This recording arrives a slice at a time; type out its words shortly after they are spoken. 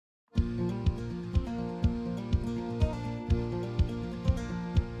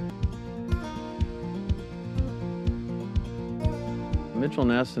Mitchell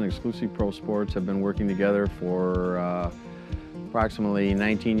Ness and Exclusive Pro Sports have been working together for approximately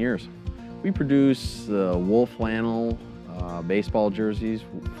 19 years. We produce the wool flannel baseball jerseys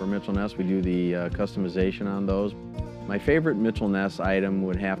for Mitchell Ness. We do the customization on those. My favorite Mitchell Ness item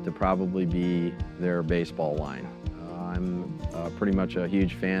would have to probably be their baseball line. I'm pretty much a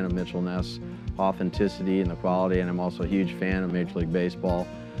huge fan of Mitchell Ness authenticity and the quality, and I'm also a huge fan of Major League Baseball,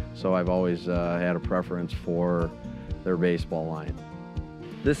 so I've always had a preference for their baseball line.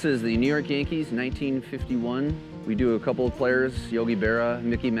 This is the New York Yankees, 1951. We do a couple of players, Yogi Berra,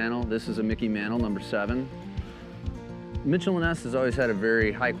 Mickey Mantle. This is a Mickey Mantle, number 7. Mitchell Ness has always had a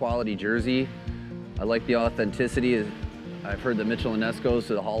very high quality jersey. I like the authenticity. I've heard that Mitchell Ness goes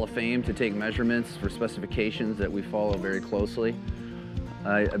to the Hall of Fame to take measurements for specifications that we follow very closely.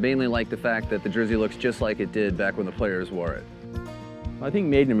 I mainly like the fact that the jersey looks just like it did back when the players wore it. I think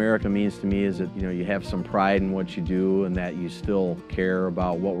Made in America means to me is that you have some pride in what you do and that you still care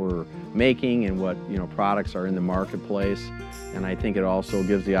about what we're making and what products are in the marketplace. And I think it also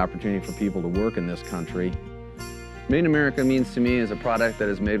gives the opportunity for people to work in this country. Made in America means to me is a product that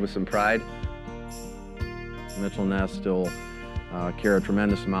is made with some pride. Mitchell Ness still care a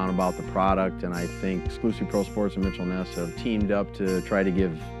tremendous amount about the product, and I think Exclusive Pro Sports and Mitchell Ness have teamed up to try to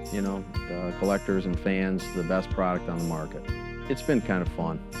give the collectors and fans the best product on the market. It's been kind of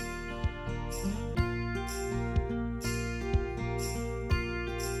fun.